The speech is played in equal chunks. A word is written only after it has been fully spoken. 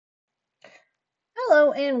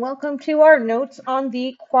Hello and welcome to our notes on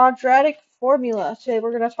the quadratic formula. Today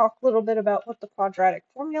we're going to talk a little bit about what the quadratic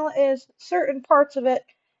formula is, certain parts of it,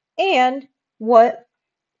 and what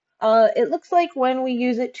it looks like when we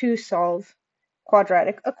use it to solve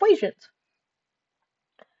quadratic equations.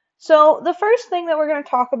 So the first thing that we're going to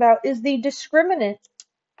talk about is the discriminant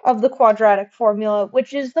of the quadratic formula,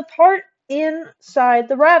 which is the part inside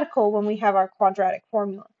the radical when we have our quadratic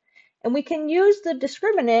formula. And we can use the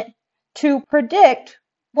discriminant to predict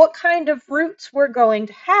what kind of roots we're going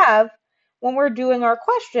to have when we're doing our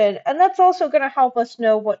question. And that's also going to help us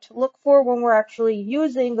know what to look for when we're actually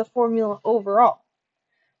using the formula overall.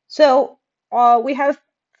 So we have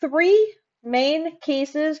three main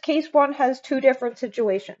cases. Case one has two different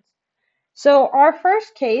situations. So our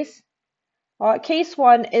first case, case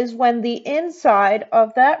one, is when the inside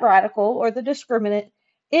of that radical, or the discriminant,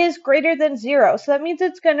 is greater than 0. So that means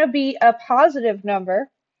it's going to be a positive number.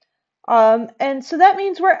 And so that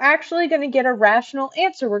means we're actually going to get a rational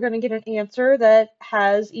answer. We're going to get an answer that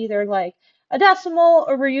has either like a decimal,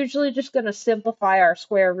 or we're usually just going to simplify our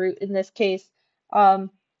square root in this case. And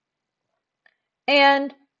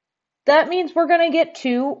that means we're going to get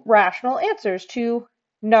two rational answers, two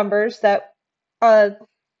numbers that,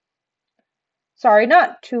 sorry,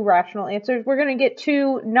 not two rational answers. We're going to get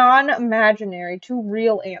two non-imaginary, two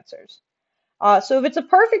real answers. So if it's a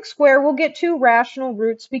perfect square, we'll get two rational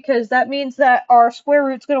roots because that means that our square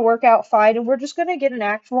root's going to work out fine and we're just going to get an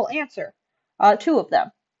actual answer, two of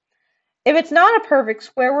them. If it's not a perfect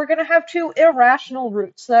square, we're going to have two irrational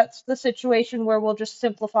roots. That's the situation where we'll just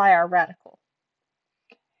simplify our radical.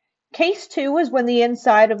 Case two is when the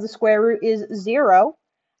inside of the square root is 0.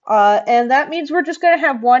 And that means we're just going to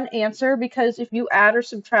have one answer because if you add or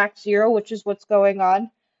subtract 0, which is what's going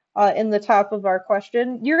on in the top of our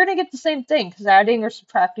question, you're going to get the same thing because adding or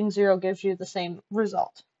subtracting 0 gives you the same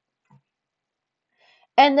result.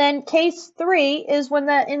 And then case 3 is when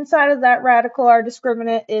the inside of that radical, our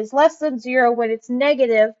discriminant, is less than 0. When it's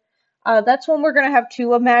negative, that's when we're going to have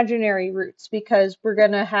two imaginary roots because we're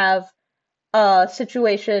going to have a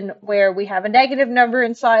situation where we have a negative number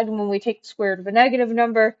inside, and when we take the square root of a negative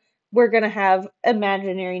number, we're going to have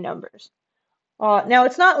imaginary numbers. Now,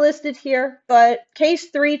 it's not listed here, but case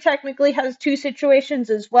 3 technically has two situations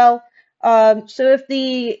as well. So if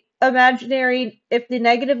the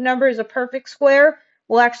negative number is a perfect square,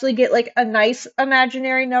 we'll actually get like a nice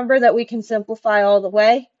imaginary number that we can simplify all the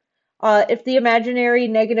way. If the imaginary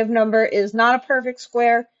negative number is not a perfect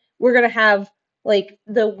square, we're going to have like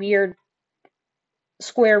the weird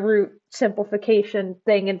square root simplification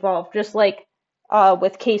thing involved, just like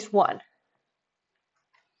with case 1.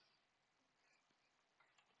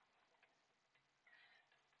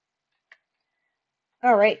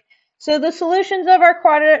 All right, so the solutions of our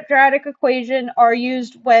quadratic equation are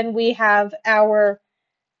used when we have our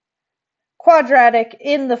quadratic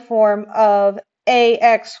in the form of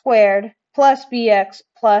ax squared plus bx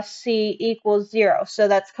plus c equals 0. So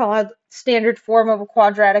that's kind of standard form of a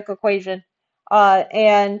quadratic equation.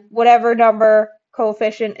 And whatever number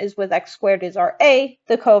coefficient is with x squared is our a,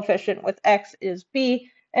 the coefficient with x is b,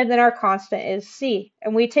 and then our constant is c.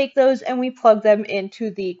 And we take those and we plug them into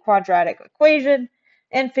the quadratic equation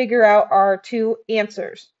and figure out our two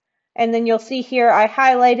answers. And then you'll see here I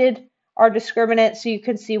highlighted our discriminant so you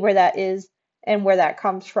can see where that is and where that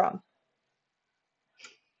comes from.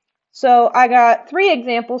 So I got 3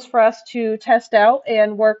 examples for us to test out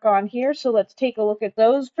and work on here. So let's take a look at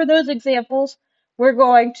those. For those examples, we're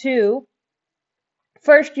going to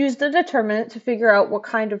first use the determinant to figure out what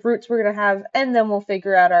kind of roots we're going to have, and then we'll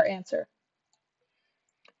figure out our answer.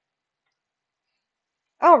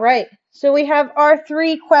 All right, so we have our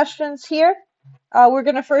 3 questions here. We're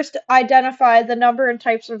going to first identify the number and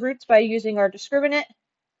types of roots by using our discriminant.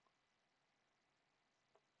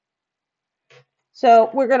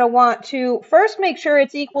 So we're going to want to first make sure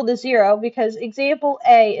it's equal to 0 because example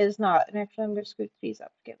A is not. And actually, I'm going to scoot these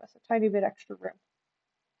up to give us a tiny bit extra room.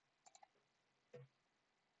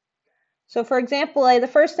 So for example A, the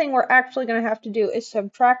first thing we're actually going to have to do is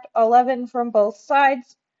subtract 11 from both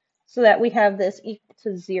sides so that we have this equal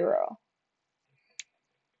to 0.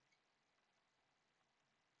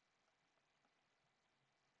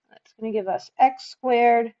 That's going to give us x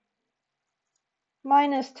squared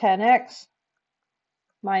minus 10x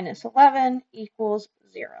minus 11 equals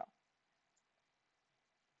 0.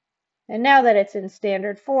 And now that it's in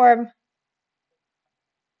standard form,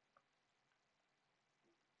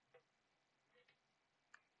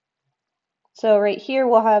 so right here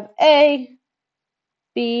we'll have A,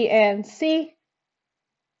 B, and C.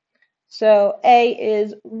 So A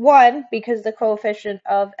is 1 because the coefficient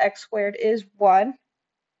of x squared is 1.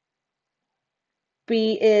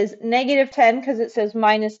 B is negative 10 because it says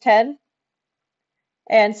minus 10.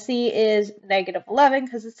 And C is negative 11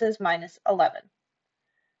 because it says minus 11.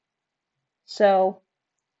 So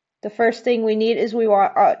the first thing we need is we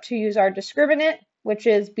want to use our discriminant, which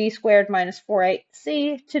is b squared minus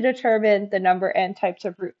 4ac, to determine the number and types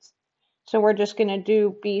of roots. So we're just going to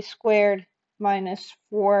do b squared minus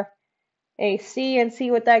 4ac and see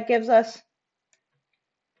what that gives us.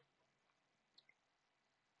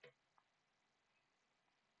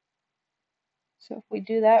 So if we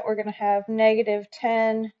do that, we're going to have negative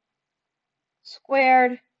 10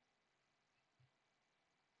 squared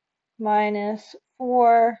minus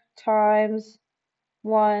 4 times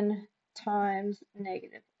 1 times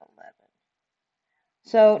negative 11.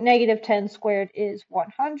 So negative 10 squared is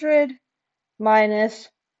 100 minus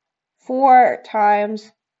 4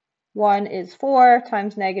 times 1 is 4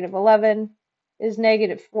 times negative 11 is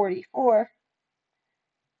negative 44.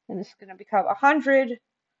 And this is going to become 100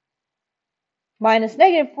 minus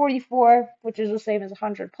negative 44, which is the same as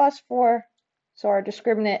 100 plus 4. So our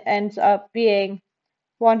discriminant ends up being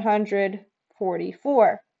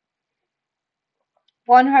 144.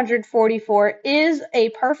 144 is a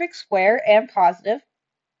perfect square and positive.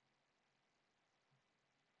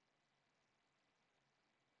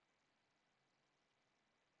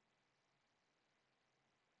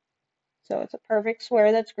 So it's a perfect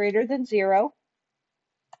square that's greater than 0.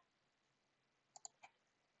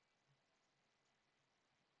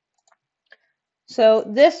 So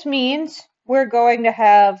this means we're going to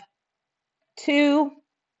have 2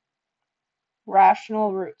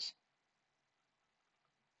 rational roots.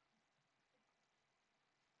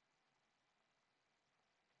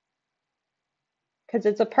 Because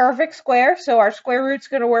it's a perfect square, so our square root's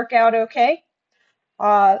going to work out okay.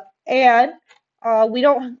 And we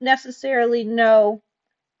don't necessarily know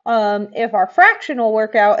if our fraction will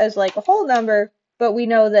work out as like a whole number, but we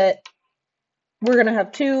know that we're going to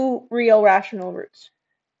have 2 real rational roots.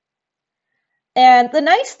 And the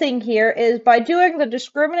nice thing here is by doing the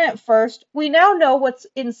discriminant first, we now know what's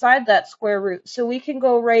inside that square root. So we can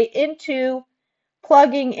go right into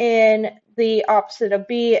plugging in the opposite of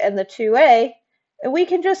b and the 2a, and we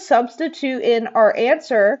can just substitute in our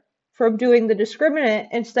answer from doing the discriminant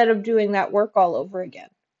instead of doing that work all over again.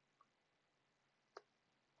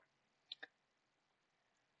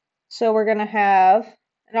 So we're going to have,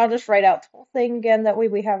 and I'll just write out the whole thing again, that way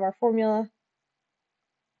we have our formula.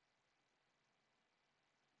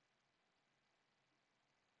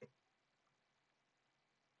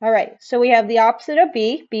 All right, so we have the opposite of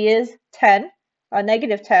b. B is 10,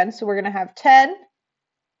 negative 10, so we're going to have 10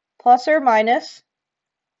 plus or minus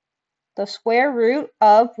the square root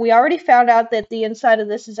of, we already found out that the inside of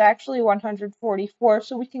this is actually 144,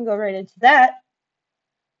 so we can go right into that,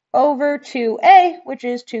 over 2a, which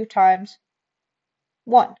is 2 times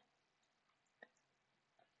 1.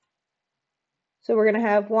 So we're going to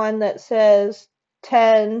have one that says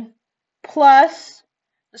 10 plus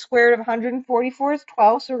the square root of 144 is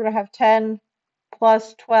 12, so we're going to have 10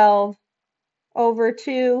 plus 12 over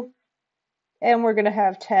 2, and we're going to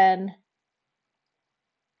have 10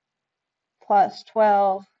 plus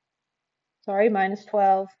 12, minus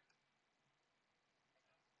 12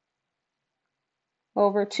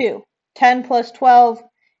 over 2. 10 plus 12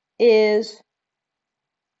 is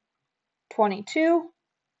 22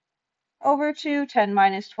 over 2. 10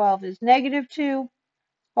 minus 12 is negative 2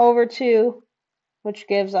 over 2, which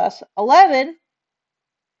gives us 11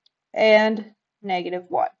 and negative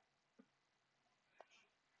 1.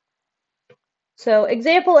 So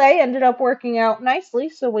example A ended up working out nicely,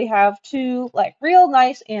 so we have 2 like real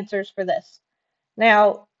nice answers for this.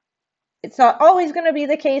 Now, it's not always going to be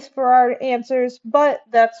the case for our answers, but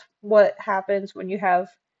that's what happens when you have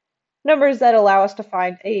numbers that allow us to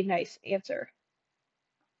find a nice answer.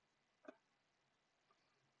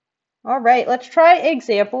 All right, let's try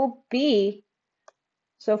example B.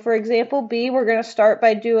 So for example B, we're going to start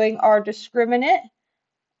by doing our discriminant.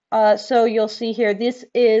 So you'll see here, this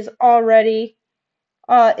is already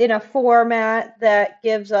in a format that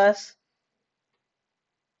gives us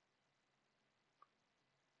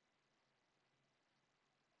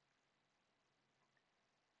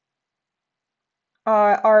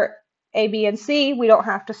our A, B, and C. We don't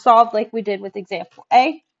have to solve like we did with example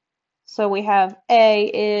A. So we have A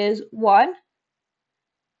is 1,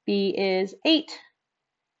 B is 8,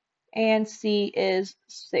 and C is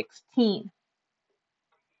 16.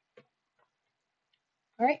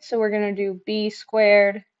 All right, so we're going to do B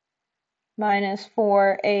squared minus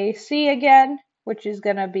 4AC again, which is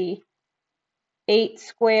going to be 8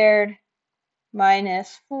 squared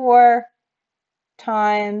minus 4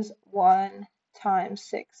 times 1 times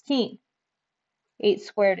 16. 8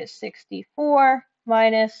 squared is 64,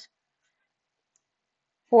 minus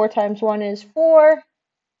 4 times 1 is 4.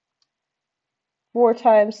 4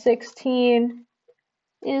 times 16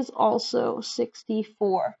 is also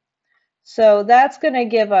 64. So that's going to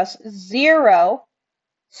give us 0.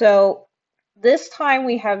 So this time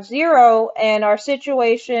we have 0, and our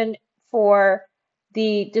situation for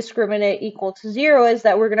the discriminant equal to 0 is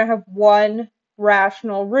that we're going to have one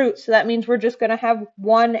rational root. So that means we're just going to have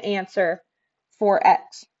one answer for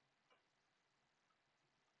x.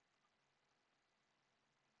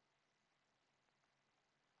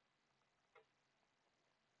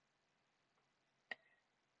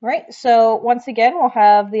 Right, so once again, we'll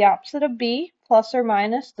have the opposite of b plus or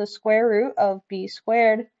minus the square root of b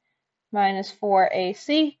squared minus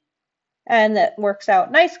 4ac. And that works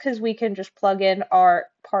out nice because we can just plug in our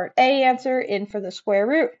part A answer in for the square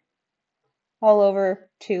root all over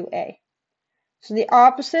 2a. So the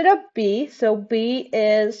opposite of b, so b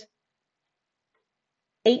is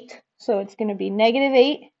 8, so it's going to be negative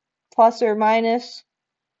 8 plus or minus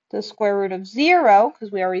the square root of 0,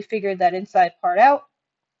 because we already figured that inside part out,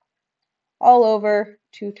 all over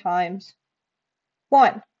 2 times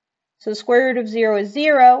 1. So the square root of 0 is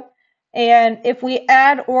 0, and if we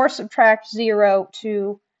add or subtract 0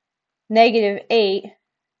 to negative 8,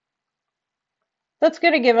 that's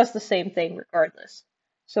going to give us the same thing regardless.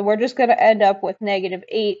 So we're just going to end up with negative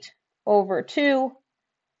 8 over 2,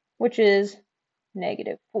 which is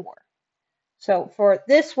negative 4. So for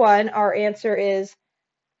this one, our answer is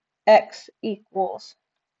x equals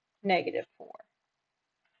negative 4.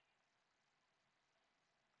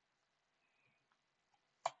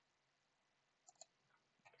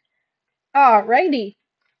 Alrighty.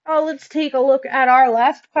 Let's take a look at our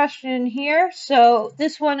last question here. So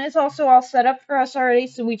this one is also all set up for us already,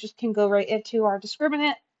 so we just can go right into our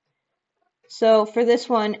discriminant. So for this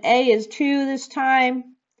one, A is 2 this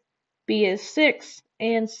time, B is 6,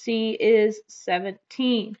 and C is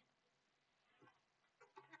 17.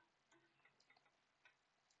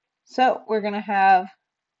 So we're going to have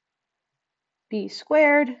B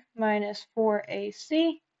squared minus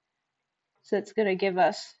 4AC. So it's going to give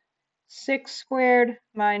us 6 squared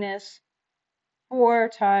minus 4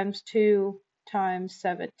 times 2 times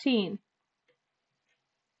 17.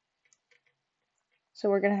 So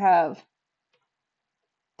we're going to have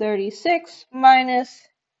 36 minus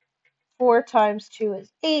 4 times 2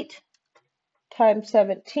 is 8 times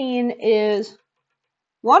 17 is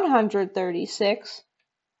 136,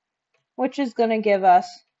 which is going to give us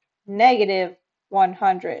negative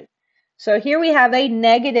 100. So here we have a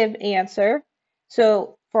negative answer.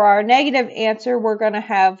 So for our negative answer, we're going to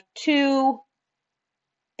have two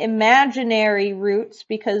imaginary roots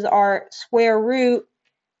because our square root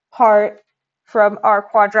part from our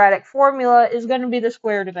quadratic formula is going to be the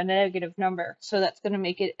square root of a negative number. So that's going to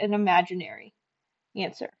make it an imaginary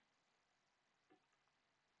answer.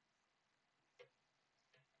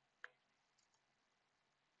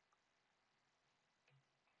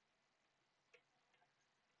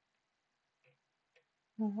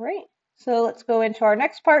 All right, so let's go into our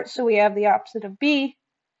next part. So we have the opposite of b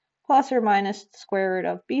plus or minus the square root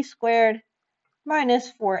of b squared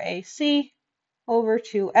minus 4ac over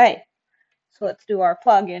 2a. So let's do our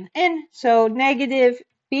plug-in in. So negative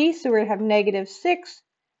b, so we're going to have negative 6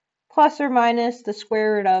 plus or minus the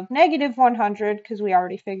square root of negative 100, because we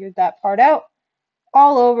already figured that part out,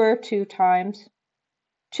 all over 2 times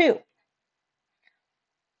 2.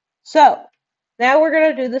 So now we're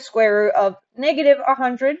going to do the square root of negative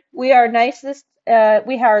 100. We are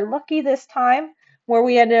lucky this time where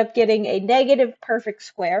we ended up getting a negative perfect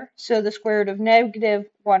square. So the square root of negative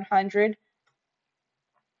 100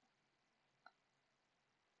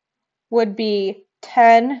 would be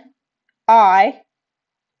 10i.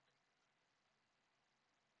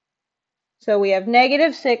 So we have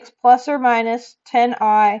negative 6 plus or minus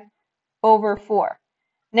 10i over 4.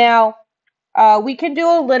 Now, we can do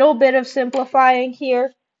a little bit of simplifying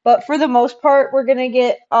here, but for the most part, we're going to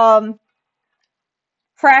get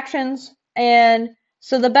fractions. And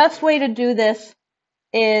so the best way to do this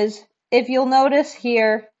is, if you'll notice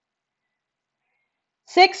here,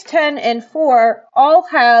 6, 10, and 4 all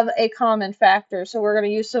have a common factor. So we're going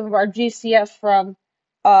to use some of our GCF from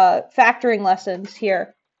factoring lessons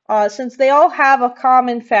here. Since they all have a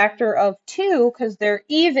common factor of 2, because they're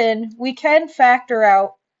even, we can factor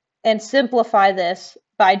out and simplify this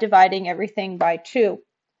by dividing everything by 2.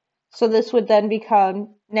 So this would then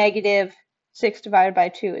become negative 6 divided by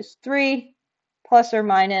 2 is 3, plus or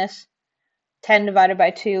minus 10 divided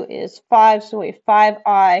by 2 is 5, so we have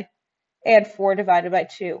 5i, and 4 divided by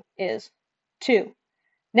 2 is 2.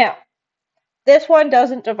 Now, This one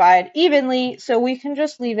doesn't divide evenly, so we can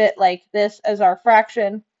just leave it like this as our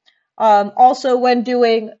fraction. Also, when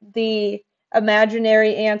doing the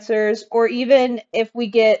imaginary answers, or even if we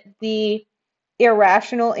get the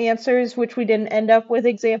irrational answers, which we didn't end up with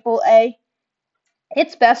example A,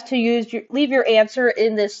 it's best to leave your answer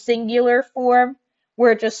in this singular form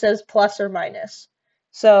where it just says plus or minus.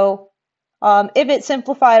 So if it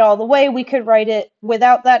simplified all the way, we could write it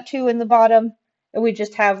without that 2 in the bottom, and we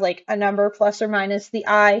just have like a number plus or minus the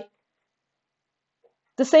I.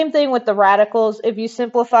 The same thing with the radicals. If you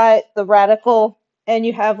simplify the radical and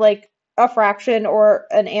you have like a fraction or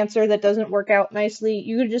an answer that doesn't work out nicely,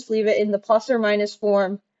 you could just leave it in the plus or minus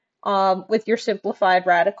form with your simplified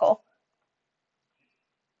radical.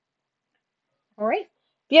 All right.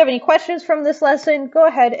 If you have any questions from this lesson, go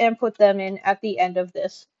ahead and put them in at the end of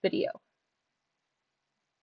this video.